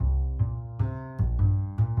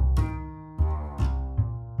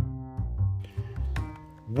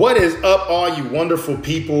What is up, all you wonderful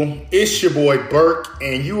people? It's your boy Burke,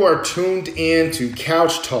 and you are tuned in to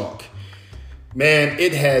Couch Talk. Man,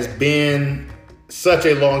 it has been such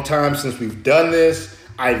a long time since we've done this.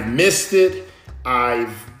 I've missed it.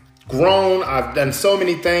 I've grown. I've done so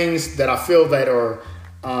many things that I feel that are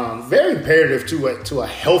very imperative to a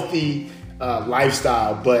healthy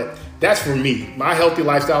lifestyle. But that's for me. My healthy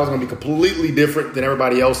lifestyle is going to be completely different than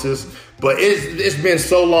everybody else's. But it's been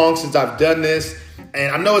so long since I've done this.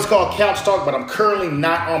 And I know it's called Couch Talk, but I'm currently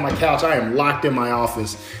not on my couch. I am locked in my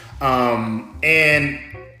office. And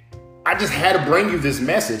I just had to bring you this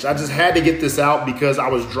message. I just had to get this out because I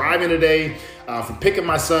was driving today from picking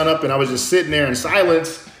my son up, and I was just sitting there in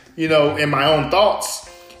silence, in my own thoughts.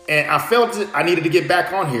 And I felt that I needed to get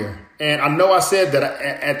back on here. And I know I said that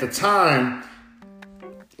at the time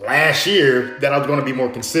last year that I was going to be more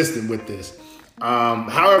consistent with this.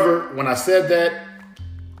 However, when I said that,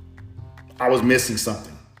 I was missing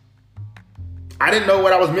something. I didn't know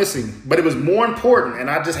what I was missing, but it was more important, and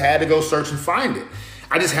I just had to go search and find it.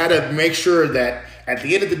 I just had to make sure that at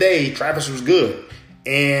the end of the day, Travis was good.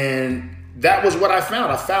 And that was what I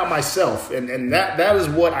found. I found myself, and that is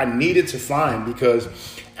what I needed to find, because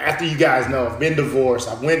after you guys know, I've been divorced,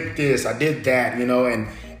 I went this, I did that,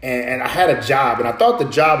 and I had a job, and I thought the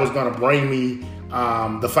job was going to bring me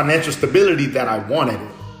the financial stability that I wanted,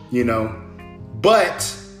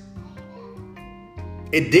 but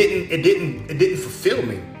it didn't fulfill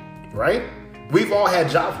me, right? We've all had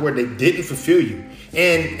jobs where they didn't fulfill you,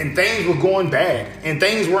 and things were going bad, and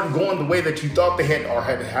things weren't going the way that you thought they had, or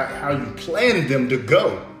how you planned them to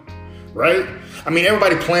go, right? I mean,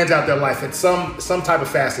 everybody plans out their life at some type of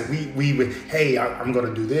facet. We would, hey, I'm going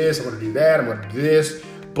to do this, I'm going to do that, I'm going to do this,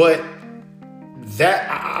 but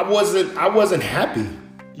that I wasn't happy.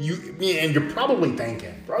 And you're probably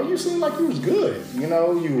thinking, bro, you seem like you was good, you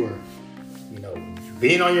were,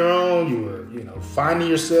 being on your own, you were, finding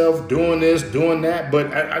yourself, doing this, doing that. But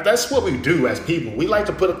that's what we do as people. We like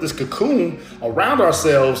to put up this cocoon around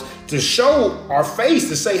ourselves to show our face,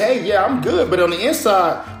 to say, hey, yeah, I'm good. But on the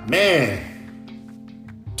inside,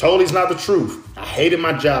 man, totally is not the truth. I hated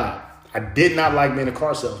my job. I did not like being a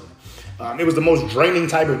car salesman. It was the most draining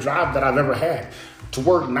type of job that I've ever had. To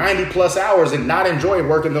work 90 plus hours and not enjoy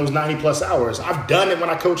working those 90 plus hours. I've done it when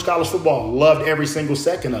I coached college football. Loved every single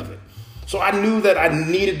second of it. So I knew that I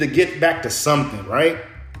needed to get back to something, right?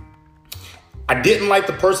 I didn't like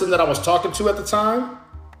the person that I was talking to at the time.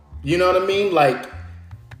 You know what I mean? Like,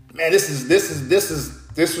 man, this is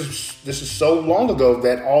so long ago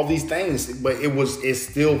that all these things, but it's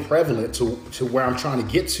still prevalent to where I'm trying to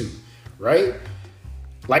get to, right?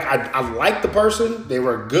 Like, I liked the person. They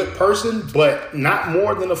were a good person, but not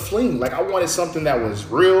more than a fling. Like, I wanted something that was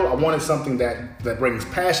real. I wanted something that brings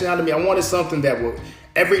passion out of me. I wanted something that would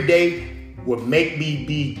every day would make me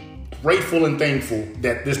be grateful and thankful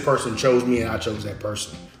that this person chose me and I chose that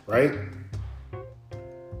person, right?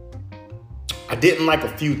 I didn't like a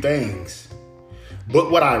few things. But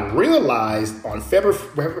what I realized on February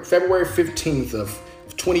 15th of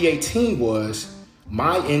 2018 was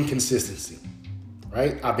my inconsistency,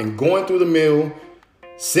 right? I've been going through the mill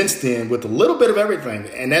since then with a little bit of everything.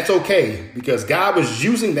 And that's okay, because God was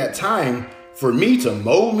using that time for me to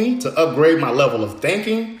mold me, to upgrade my level of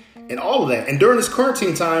thinking, and all of that. And during this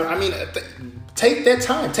quarantine time, take this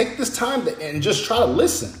time and just try to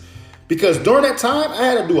listen. Because during that time, I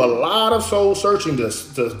had to do a lot of soul searching to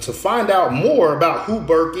find out more about who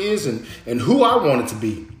Burke is and who I wanted to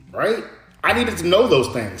be, right? I needed to know those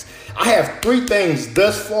things. I have 3 things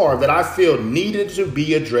thus far that I feel needed to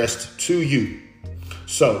be addressed to you.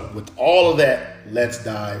 So with all of that, let's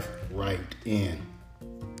dive right in.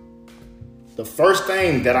 The first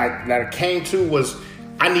thing that I came to was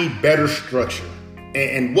I need better structure.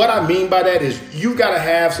 And what I mean by that is you got to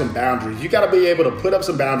have some boundaries. You got to be able to put up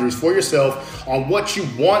some boundaries for yourself on what you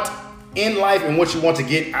want in life and what you want to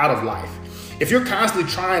get out of life. If you're constantly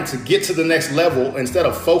trying to get to the next level instead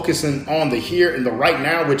of focusing on the here and the right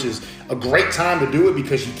now, which is a great time to do it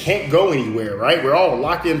because you can't go anywhere, right? We're all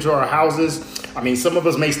locked into our houses. I mean, some of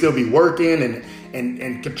us may still be working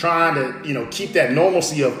and trying to, keep that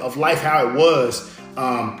normalcy of life how it was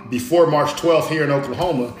before March 12th here in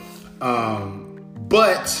Oklahoma.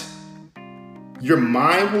 But your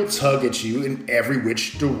mind will tug at you in every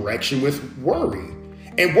which direction with worry.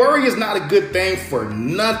 And worry is not a good thing for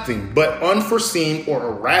nothing but unforeseen or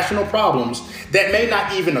irrational problems that may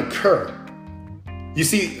not even occur. You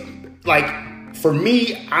see, like for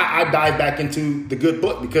me, I dive back into the good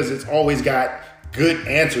book because it's always got good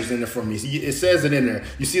answers in there for me. It says it in there.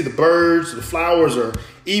 You see the birds, the flowers are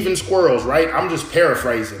even squirrels, right? I'm just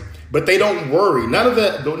paraphrasing, but they don't worry. None of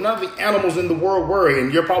the animals in the world worry.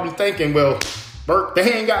 And you're probably thinking, well, Bert,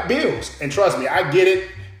 they ain't got bills. And trust me, I get it.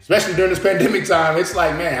 Especially during this pandemic time, it's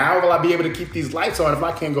like, man, how will I be able to keep these lights on if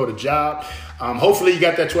I can't go to job? Hopefully you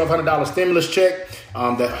got that $1,200 stimulus check,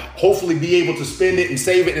 that hopefully be able to spend it and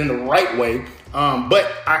save it in the right way.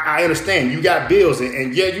 But I understand you got bills,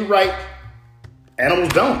 and yeah, you're right. Animals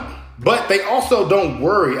don't, but they also don't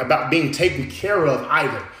worry about being taken care of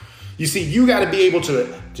either. You see, you got to be able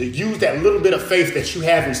to use that little bit of faith that you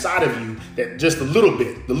have inside of you, that just a little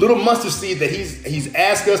bit, the little mustard seed that he's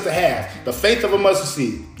asked us to have, the faith of a mustard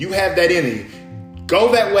seed. You have that in you.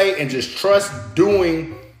 Go that way and just trust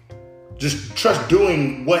doing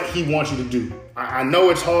what he wants you to do. I know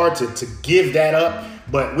it's hard to give that up,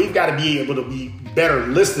 but we've got to be able to be better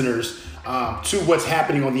listeners to what's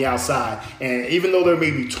happening on the outside. And even though there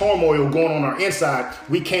may be turmoil going on our inside,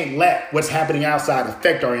 we can't let what's happening outside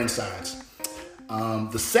affect our insides.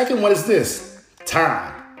 The second one is this: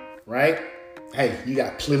 time, right? Hey, you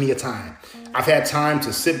got plenty of time. I've had time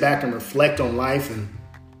to sit back and reflect on life and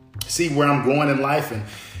see where I'm going in life. And,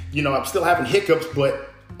 I'm still having hiccups, but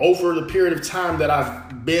over the period of time that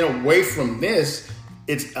I've been away from this,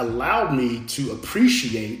 it's allowed me to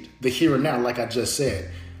appreciate the here and now, like I just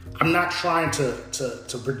said. I'm not trying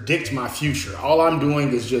to predict my future. All I'm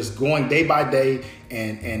doing is just going day by day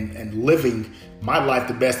and living my life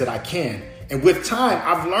the best that I can. And with time,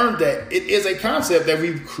 I've learned that it is a concept that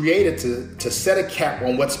we've created to set a cap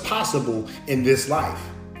on what's possible in this life.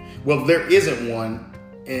 Well, there isn't one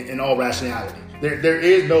in all rationality.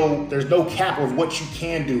 There's no cap of what you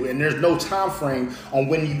can do, and there's no time frame on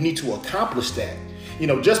when you need to accomplish that.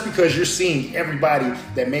 Just because you're seeing everybody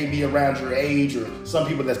that may be around your age, or some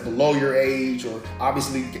people that's below your age, or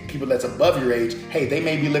obviously people that's above your age, hey, they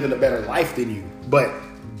may be living a better life than you. But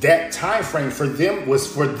that time frame for them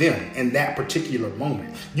was for them in that particular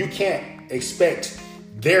moment. You can't expect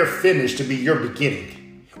their finish to be your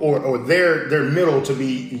beginning, or their middle to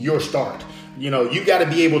be your start. You got to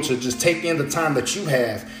be able to just take in the time that you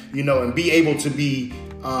have, and be able to be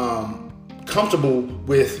comfortable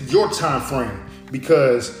with your time frame.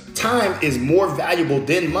 Because time is more valuable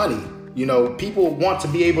than money. People want to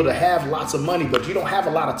be able to have lots of money, but you don't have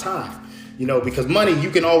a lot of time. Because money you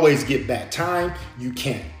can always get back. Time you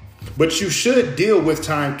can't. But you should deal with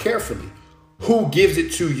time carefully. Who gives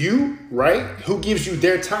it to you, right? Who gives you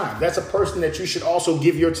their time? That's a person that you should also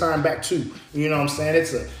give your time back to. You know what I'm saying?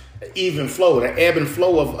 It's an even flow, the ebb and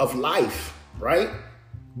flow of life, right?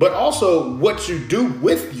 But also what you do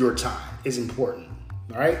with your time is important,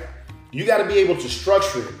 all right? You got to be able to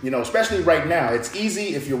structure it, especially right now. It's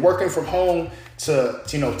easy if you're working from home to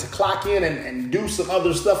clock in and do some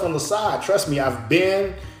other stuff on the side. Trust me, I've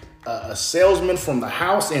been a salesman from the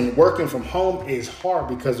house, and working from home is hard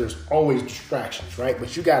because there's always distractions, right?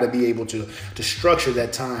 But you got to be able to structure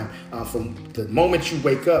that time from the moment you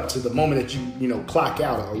wake up to the moment that you clock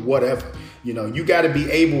out or whatever. You got to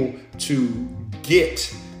be able to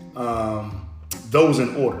get those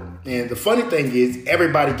in order. And the funny thing is,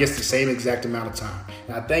 everybody gets the same exact amount of time.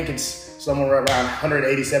 And I think it's somewhere around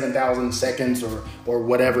 187,000 seconds or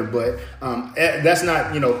whatever. But that's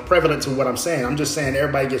not, prevalent to what I'm saying. I'm just saying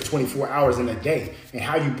everybody gets 24 hours in a day. And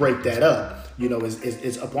how you break that up,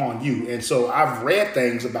 is upon you. And so I've read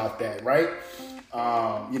things about that, right?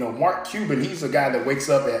 Mark Cuban, he's a guy that wakes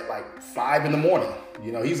up at like 5 in the morning.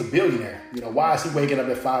 He's a billionaire. Why is he waking up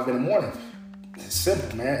at 5 in the morning? It's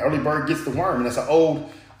simple, man. Early bird gets the worm. And that's an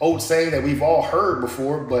old saying that we've all heard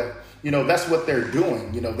before, but that's what they're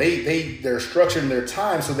doing. They're structuring their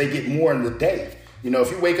time so they get more in the day.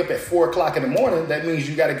 If you wake up at 4 o'clock in the morning, that means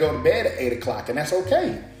you got to go to bed at 8 o'clock, and that's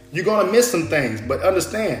okay. You're going to miss some things, but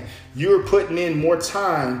understand you're putting in more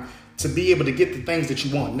time to be able to get the things that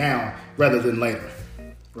you want now rather than later,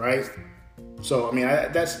 right? So,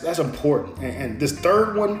 that's important. And this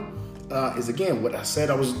third one is, again, what I said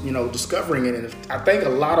I was, discovering it. And I think a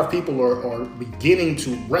lot of people are beginning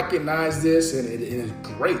to recognize this, and it is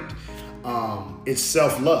great. It's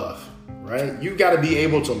self-love, right? You got to be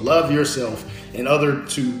able to love yourself in order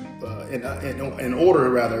to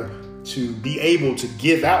be able to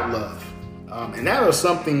give out love. And that is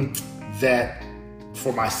something that,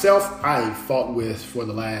 for myself, I fought with for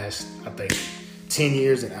the last, I think, 10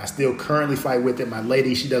 years, and I still currently fight with it. My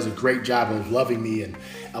lady, she does a great job of loving me and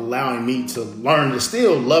allowing me to learn to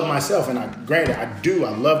still love myself. And I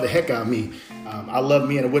love the heck out of me. I love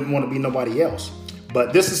me, and I wouldn't want to be nobody else.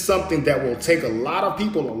 But this is something that will take a lot of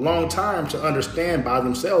people a long time to understand by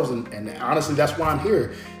themselves. And honestly, that's why I'm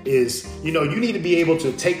here is, you need to be able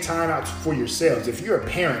to take time out for yourselves. If you're a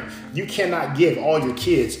parent, you cannot give all your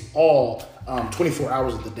kids all 24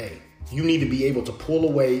 hours of the day. You need to be able to pull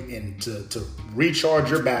away and to recharge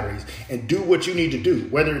your batteries and do what you need to do,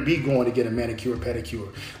 whether it be going to get a manicure,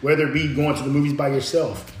 pedicure, whether it be going to the movies by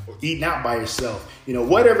yourself or eating out by yourself,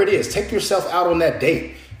 whatever it is, take yourself out on that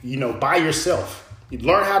date, by yourself. You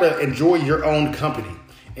learn how to enjoy your own company.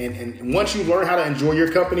 And once you learn how to enjoy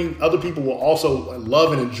your company, other people will also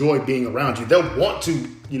love and enjoy being around you. They'll want to,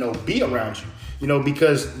 be around you.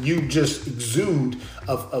 Because you just exude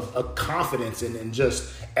of confidence and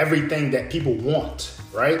just everything that people want,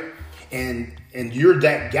 right? And you're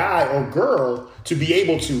that guy or girl to be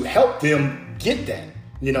able to help them get that.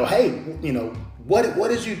 Hey,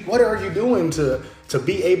 what are you doing to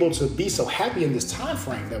be able to be so happy in this time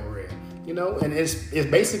frame that we're in? And it's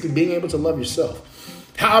basically being able to love yourself.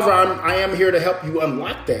 However, I am here to help you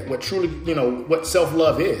unlock that, what truly, what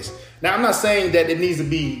self-love is. Now, I'm not saying that it needs to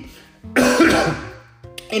be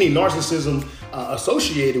any narcissism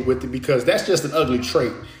associated with it, because that's just an ugly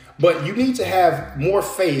trait. But you need to have more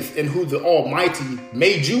faith in who the Almighty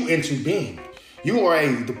made you into being. You are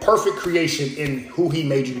the perfect creation in who he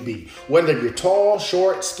made you to be. Whether you're tall,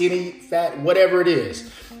 short, skinny, fat, whatever it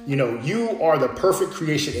is, you are the perfect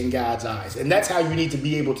creation in God's eyes. And that's how you need to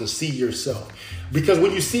be able to see yourself. Because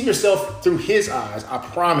when you see yourself through his eyes, I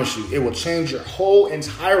promise you, it will change your whole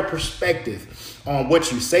entire perspective on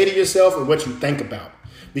what you say to yourself and what you think about.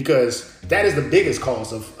 Because that is the biggest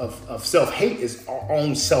cause of self-hate, is our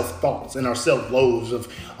own self-thoughts and our self-loathes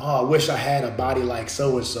of, I wish I had a body like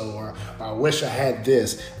so-and-so, or I wish I had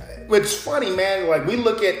this. It's funny, man. Like, we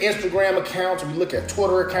look at Instagram accounts, we look at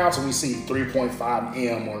Twitter accounts, and we see 3.5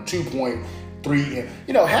 M or 2.3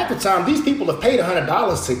 M. Half the time, these people have paid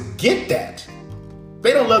 $100 to get that.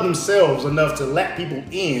 They don't love themselves enough to let people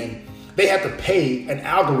in. They have to pay an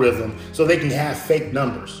algorithm so they can have fake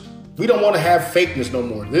numbers. We don't want to have fakeness no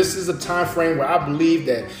more. This is a time frame where I believe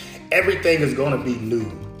that everything is going to be new.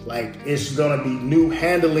 Like, it's going to be new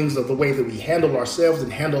handlings of the way that we handle ourselves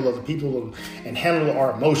and handle other people and handle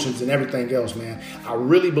our emotions and everything else, man. I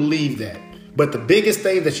really believe that. But the biggest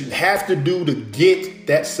thing that you have to do to get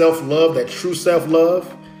that self-love, that true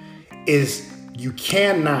self-love, is you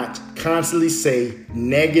cannot constantly say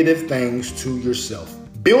negative things to yourself.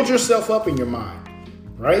 Build yourself up in your mind,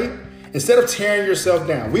 right? Instead of tearing yourself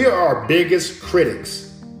down. We are our biggest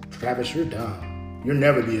critics. Travis, you're dumb. You'll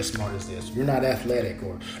never be as smart as this. You're not athletic,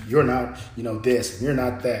 or you're not, this, and you're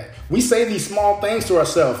not that. We say these small things to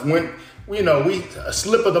ourselves when, we a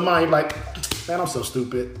slip of the mind, like, man, I'm so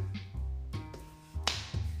stupid.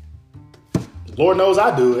 Lord knows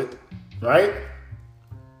I do it, right?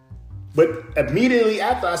 But immediately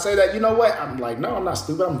after I say that, you know what? I'm like, no, I'm not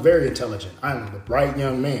stupid. I'm very intelligent. I'm a bright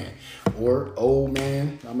young man, or old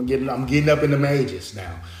man. I'm getting up in the ages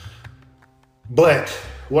now. But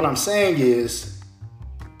what I'm saying is,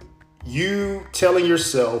 you telling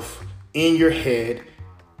yourself in your head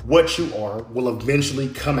what you are will eventually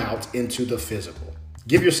come out into the physical.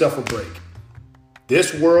 Give yourself a break.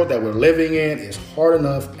 This world that we're living in is hard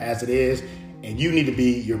enough as it is, and you need to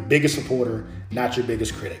be your biggest supporter, not your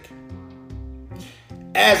biggest critic.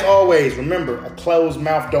 As always, remember, a closed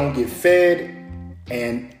mouth don't get fed,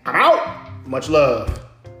 and I'm out. Much love.